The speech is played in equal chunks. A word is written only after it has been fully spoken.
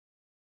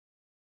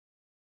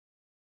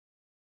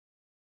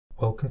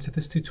Welcome to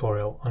this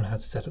tutorial on how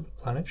to set up the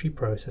Planetary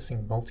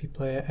Processing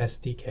Multiplayer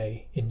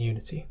SDK in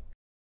Unity.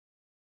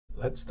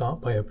 Let's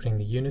start by opening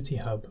the Unity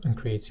Hub and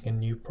creating a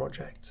new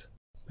project.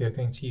 We are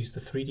going to use the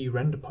 3D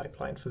render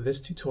pipeline for this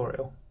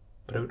tutorial,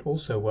 but it would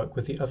also work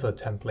with the other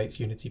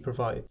templates Unity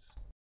provides.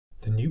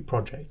 The new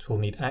project will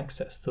need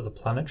access to the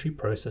Planetary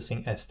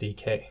Processing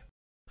SDK.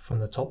 From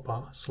the top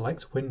bar,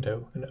 select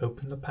Window and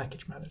open the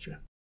Package Manager.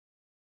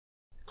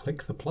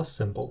 Click the plus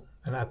symbol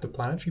and add the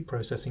Planetary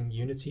Processing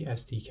Unity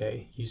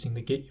SDK using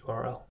the Git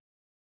URL.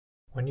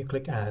 When you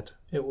click Add,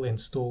 it will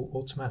install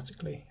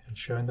automatically and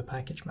show in the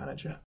Package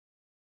Manager.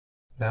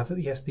 Now that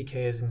the SDK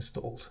is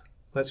installed,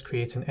 let's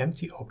create an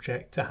empty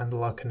object to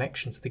handle our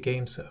connection to the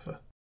game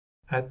server.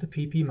 Add the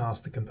PP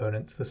master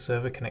component to the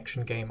server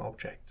connection game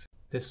object.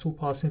 This will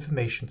pass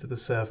information to the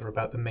server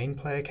about the main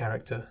player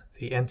character,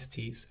 the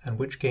entities, and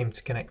which game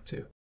to connect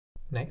to.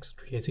 Next,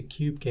 create a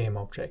cube game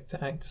object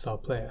to act as our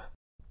player.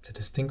 To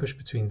distinguish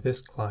between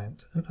this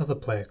client and other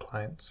player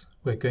clients,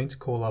 we're going to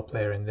call our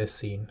player in this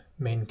scene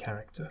main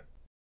character.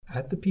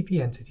 Add the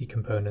PP entity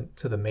component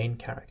to the main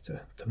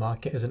character to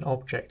mark it as an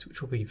object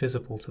which will be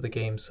visible to the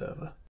game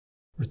server.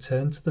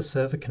 Return to the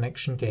server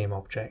connection game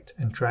object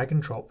and drag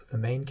and drop the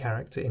main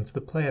character into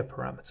the player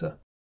parameter.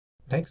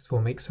 Next,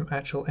 we'll make some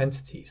actual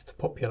entities to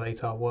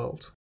populate our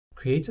world.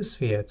 Create a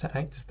sphere to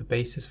act as the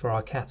basis for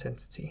our cat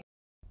entity.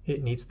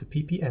 It needs the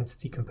PP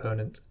entity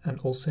component and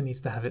also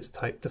needs to have its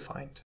type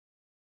defined.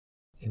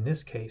 In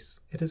this case,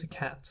 it is a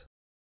cat.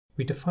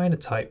 We define a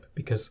type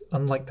because,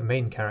 unlike the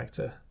main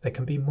character, there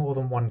can be more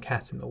than one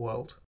cat in the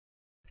world.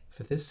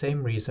 For this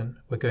same reason,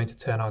 we're going to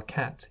turn our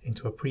cat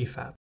into a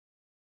prefab.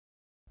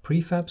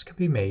 Prefabs can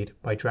be made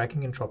by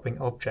dragging and dropping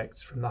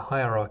objects from the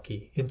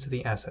hierarchy into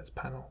the Assets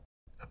panel.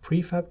 A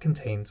prefab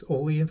contains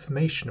all the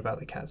information about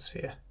the cat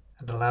sphere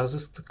and allows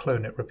us to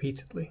clone it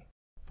repeatedly.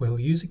 We'll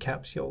use a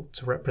capsule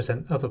to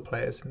represent other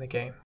players in the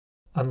game.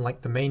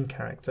 Unlike the main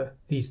character,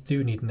 these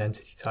do need an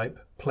entity type,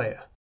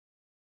 player.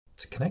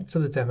 To connect to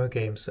the demo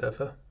game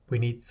server, we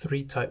need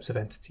three types of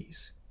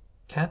entities: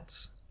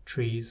 cats,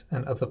 trees,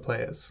 and other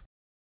players.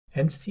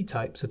 Entity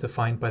types are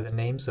defined by the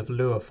names of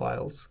Lua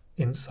files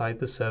inside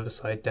the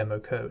server-side demo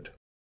code.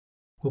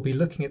 We'll be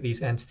looking at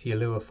these entity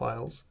Lua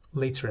files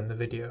later in the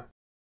video.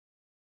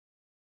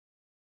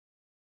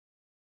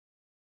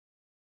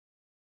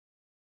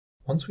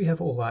 Once we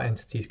have all our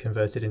entities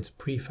converted into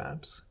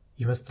prefabs,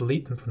 you must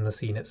delete them from the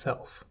scene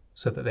itself,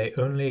 so that they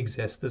only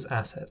exist as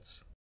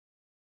assets.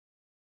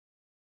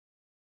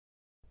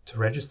 To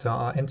register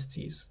our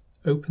entities,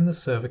 open the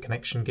server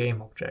connection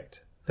game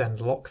object, then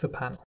lock the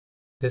panel.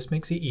 This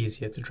makes it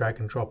easier to drag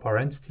and drop our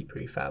entity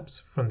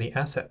prefabs from the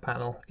asset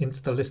panel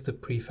into the list of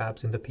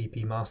prefabs in the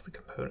PP master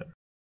component.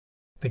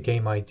 The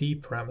game ID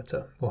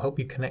parameter will help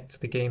you connect to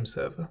the game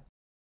server.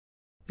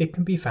 It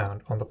can be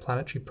found on the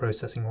Planetary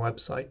Processing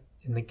website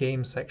in the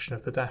Games section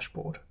of the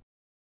dashboard.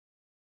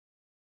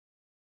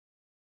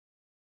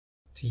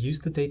 To use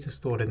the data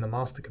stored in the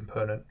master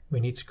component,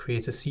 we need to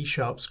create a C#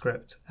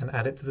 script and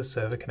add it to the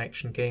server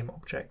connection game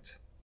object.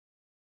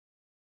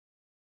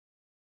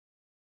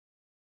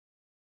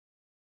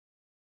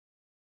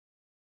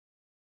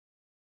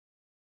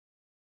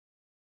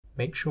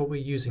 Make sure we're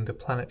using the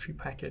Planetary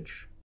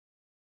package.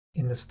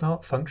 In the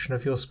start function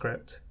of your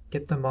script,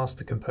 get the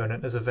master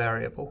component as a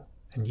variable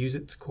and use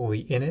it to call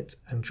the init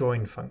and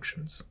join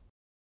functions.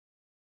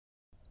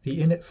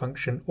 The init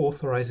function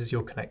authorizes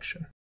your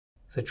connection.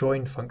 The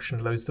join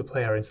function loads the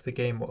player into the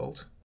game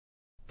world.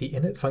 The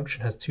init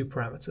function has two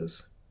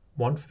parameters,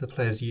 one for the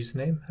player's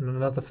username and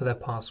another for their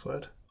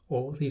password,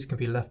 or these can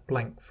be left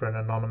blank for an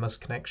anonymous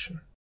connection.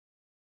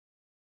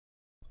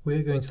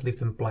 We're going to leave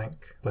them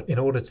blank, but in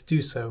order to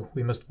do so,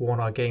 we must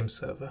warn our game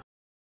server.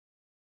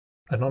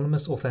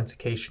 Anonymous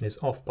authentication is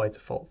off by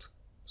default,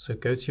 so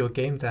go to your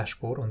game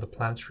dashboard on the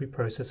Planetary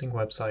Processing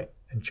website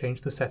and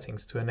change the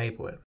settings to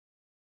enable it.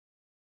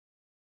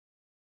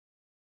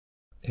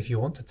 If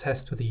you want to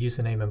test with a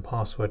username and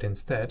password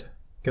instead,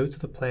 go to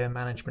the Player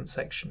Management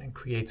section and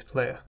create a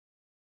player.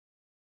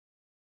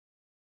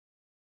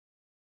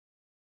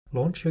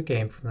 Launch your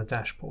game from the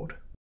dashboard.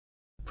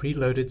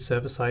 Preloaded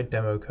server-side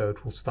demo code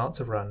will start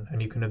to run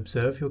and you can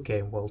observe your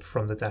game world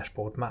from the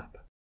dashboard map.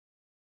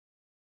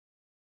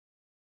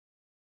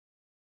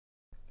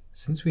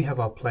 Since we have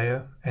our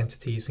player,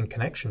 entities, and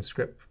connection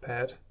script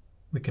prepared,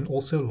 we can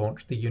also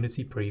launch the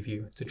Unity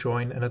preview to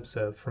join and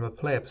observe from a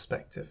player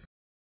perspective.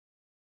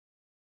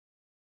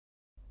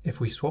 If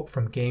we swap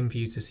from game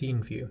view to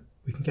scene view,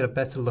 we can get a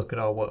better look at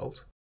our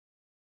world.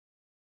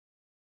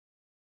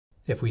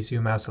 If we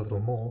zoom out a little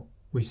more,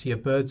 we see a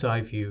bird's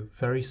eye view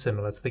very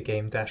similar to the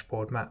game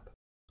dashboard map,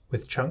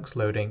 with chunks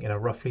loading in a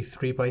roughly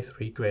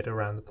 3x3 grid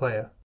around the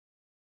player.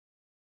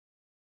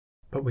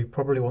 But we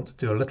probably want to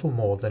do a little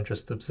more than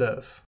just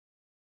observe.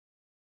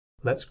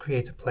 Let's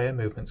create a player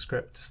movement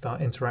script to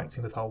start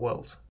interacting with our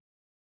world.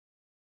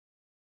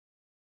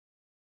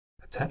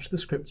 Attach the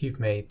script you've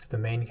made to the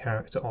main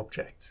character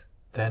object.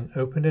 Then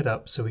open it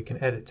up so we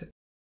can edit it.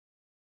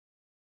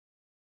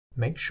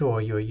 Make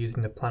sure you are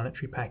using the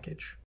Planetary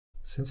package.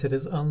 Since it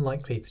is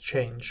unlikely to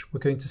change, we're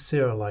going to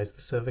serialize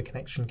the server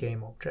connection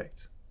game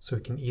object, so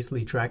we can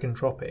easily drag and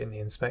drop it in the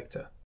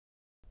inspector.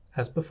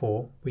 As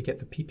before, we get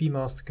the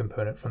ppmaster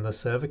component from the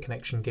server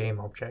connection game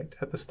object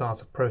at the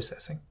start of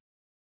processing.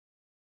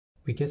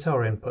 We get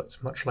our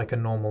inputs much like a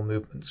normal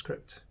movement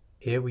script.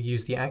 Here we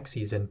use the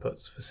axes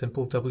inputs for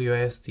simple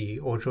WASD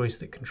or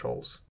joystick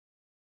controls.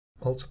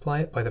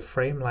 Multiply it by the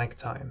frame lag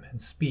time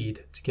and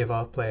speed to give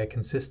our player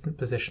consistent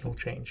positional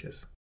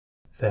changes.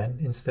 Then,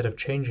 instead of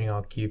changing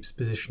our cube's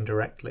position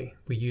directly,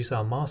 we use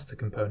our master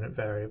component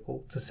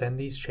variable to send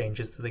these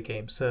changes to the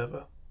game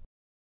server.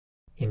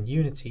 In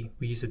Unity,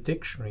 we use a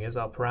dictionary as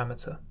our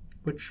parameter,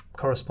 which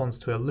corresponds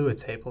to a Lua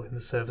table in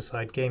the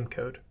server-side game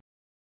code.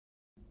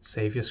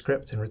 Save your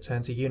script and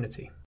return to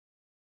Unity.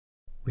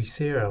 We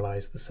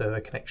serialize the server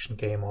connection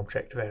game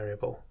object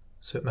variable,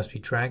 so it must be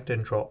dragged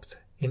and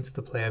dropped into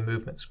the player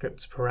movement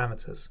script's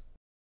parameters.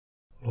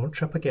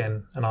 Launch up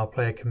again and our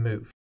player can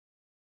move.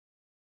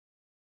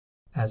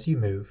 As you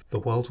move, the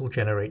world will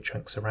generate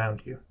chunks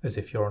around you, as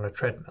if you're on a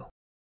treadmill.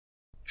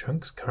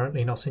 Chunks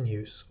currently not in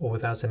use or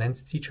without an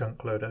entity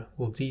chunk loader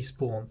will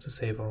despawn to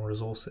save on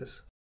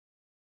resources.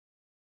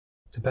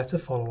 To better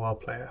follow our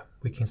player,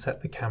 we can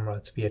set the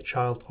camera to be a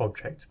child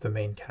object of the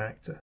main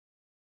character.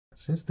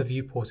 Since the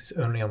viewport is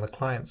only on the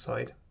client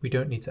side, we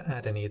don't need to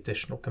add any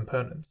additional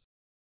components.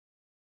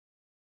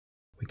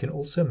 We can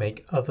also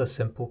make other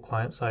simple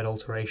client-side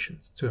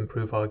alterations to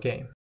improve our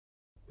game.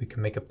 We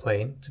can make a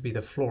plane to be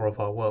the floor of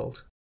our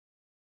world.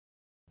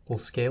 We'll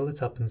scale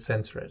it up and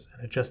center it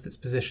and adjust its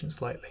position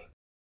slightly.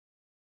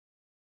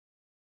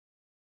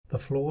 The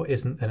floor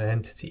isn't an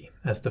entity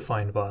as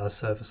defined by our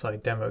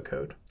server-side demo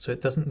code, so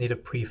it doesn't need a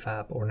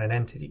prefab or an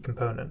entity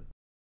component.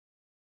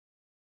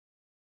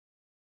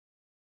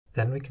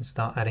 Then we can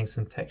start adding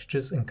some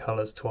textures and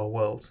colors to our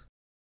world.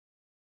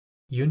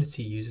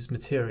 Unity uses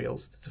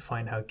materials to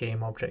define how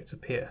game objects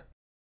appear.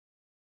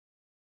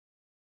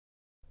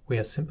 We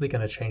are simply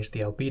going to change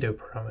the albedo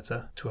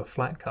parameter to a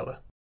flat color.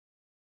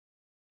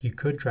 You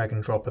could drag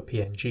and drop a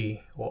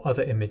PNG or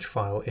other image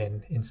file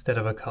in instead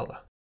of a color.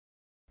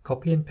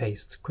 Copy and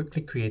paste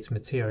quickly creates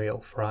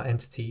material for our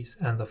entities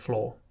and the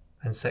floor,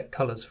 and set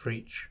colors for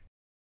each.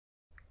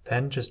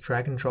 Then just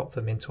drag and drop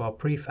them into our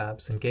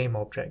prefabs and game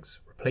objects,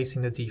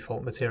 replacing the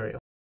default material.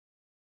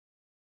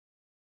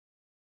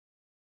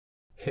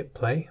 Hit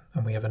play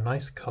and we have a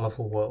nice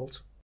colourful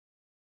world.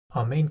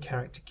 Our main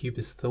character cube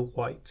is still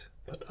white,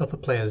 but other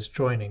players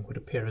joining would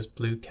appear as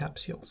blue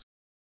capsules.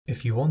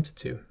 If you wanted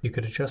to, you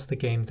could adjust the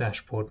game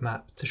dashboard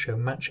map to show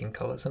matching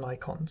colours and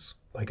icons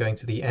by going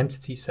to the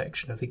Entity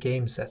section of the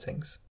game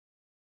settings.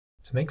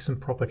 To make some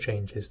proper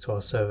changes to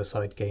our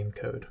server-side game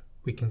code,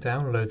 we can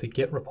download the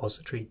Git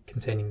repository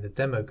containing the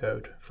demo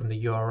code from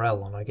the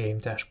URL on our game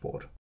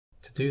dashboard.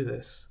 To do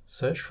this,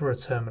 search for a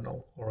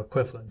terminal or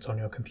equivalent on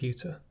your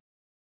computer.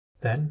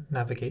 Then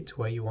navigate to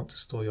where you want to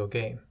store your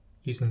game,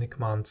 using the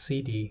command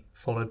cd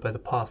followed by the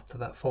path to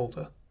that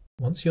folder.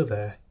 Once you're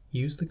there,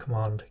 use the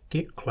command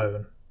git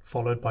clone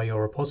followed by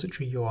your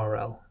repository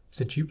URL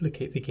to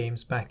duplicate the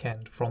game's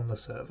backend from the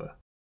server.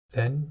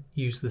 Then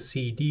use the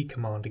cd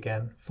command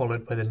again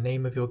followed by the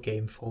name of your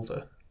game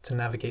folder to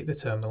navigate the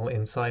terminal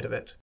inside of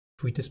it.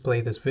 If we display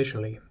this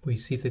visually, we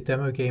see the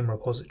demo game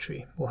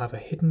repository will have a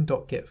hidden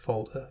 .git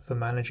folder for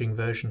managing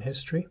version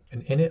history,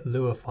 an init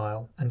Lua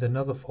file, and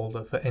another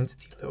folder for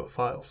entity Lua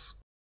files.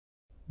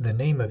 The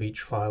name of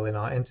each file in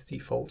our entity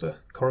folder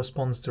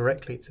corresponds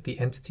directly to the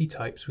entity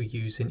types we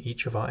use in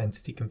each of our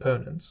entity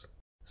components,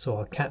 so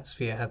our cat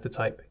sphere had the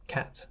type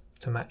cat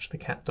to match the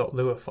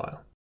cat.lua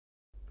file.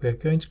 We are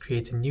going to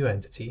create a new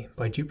entity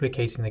by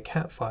duplicating the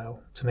cat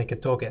file to make a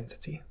dog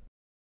entity.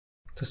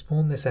 To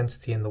spawn this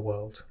entity in the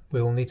world,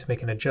 we will need to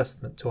make an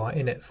adjustment to our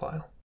init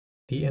file.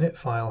 The init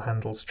file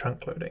handles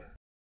trunk loading.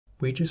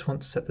 We just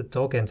want to set the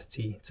dog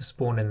entity to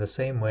spawn in the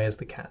same way as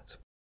the cat.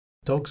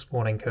 Dog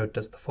spawning code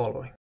does the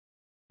following.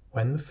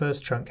 When the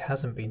first chunk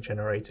hasn't been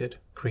generated,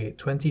 create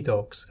 20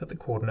 dogs at the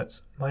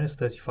coordinates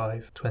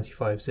 -35,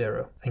 25,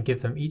 0 and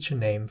give them each a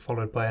name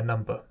followed by a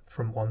number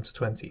from 1 to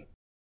 20.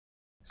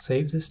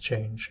 Save this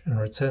change and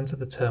return to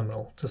the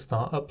terminal to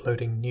start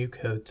uploading new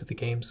code to the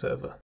game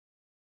server.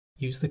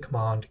 Use the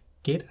command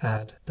git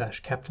add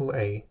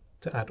 -A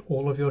to add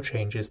all of your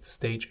changes to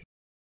staging.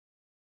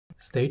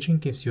 Staging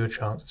gives you a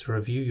chance to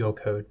review your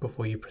code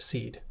before you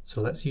proceed,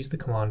 so let's use the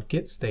command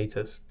git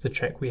status to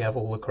check we have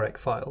all the correct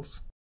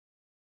files.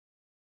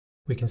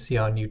 We can see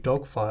our new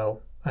dog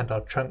file and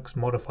our chunks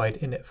modified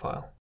init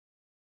file.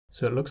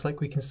 So it looks like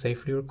we can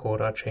safely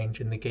record our change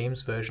in the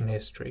game's version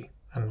history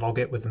and log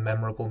it with a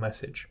memorable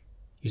message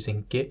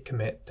using git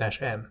commit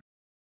 -m.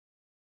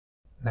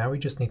 Now we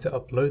just need to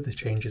upload the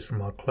changes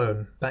from our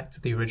clone back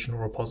to the original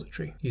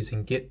repository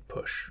using git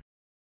push.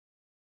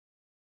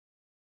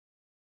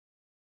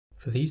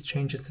 For these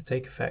changes to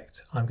take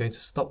effect, I'm going to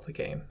stop the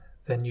game,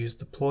 then use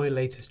deploy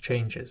latest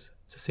changes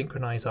to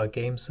synchronize our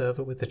game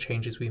server with the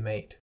changes we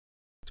made.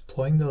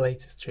 Deploying the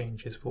latest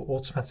changes will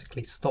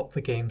automatically stop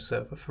the game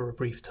server for a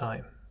brief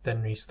time,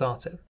 then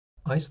restart it.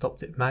 I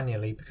stopped it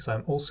manually because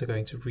I'm also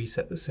going to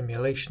reset the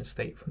simulation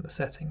state from the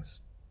settings.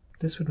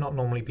 This would not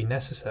normally be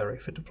necessary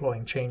for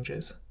deploying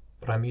changes,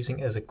 but I'm using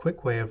it as a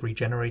quick way of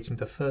regenerating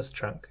the first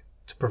chunk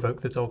to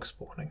provoke the dog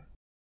spawning.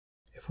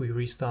 If we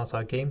restart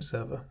our game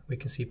server, we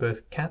can see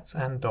both cats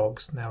and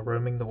dogs now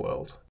roaming the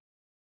world.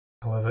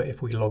 However,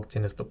 if we logged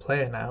in as the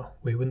player now,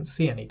 we wouldn't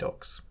see any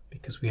dogs,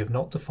 because we have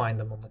not defined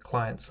them on the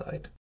client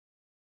side.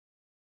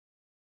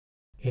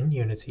 In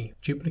Unity,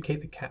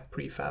 duplicate the cat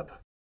prefab.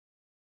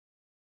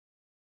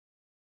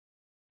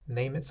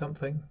 Name it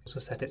something, also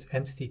set its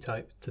entity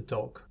type to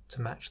dog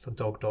to match the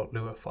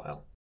dog.lua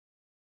file.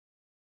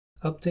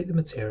 Update the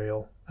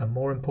material, and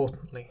more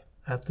importantly,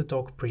 add the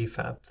dog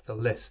prefab to the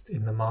list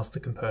in the master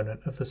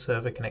component of the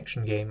server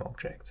connection game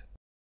object.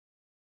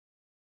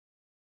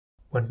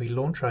 When we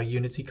launch our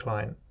Unity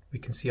client, we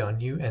can see our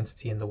new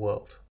entity in the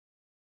world.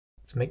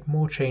 To make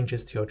more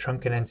changes to your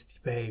chunk and entity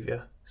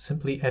behavior,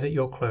 simply edit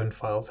your clone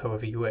files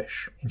however you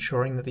wish,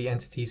 ensuring that the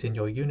entities in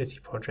your Unity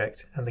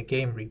project and the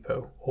game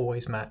repo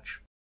always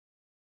match.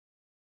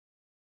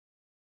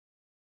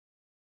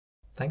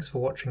 Thanks for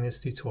watching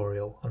this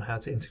tutorial on how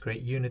to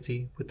integrate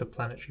Unity with the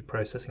Planetary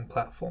Processing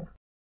platform.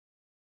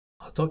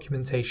 Our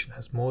documentation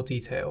has more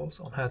details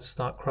on how to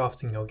start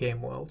crafting your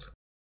game world.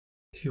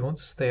 If you want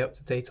to stay up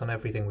to date on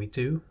everything we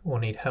do or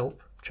need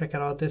help, check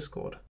out our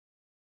Discord.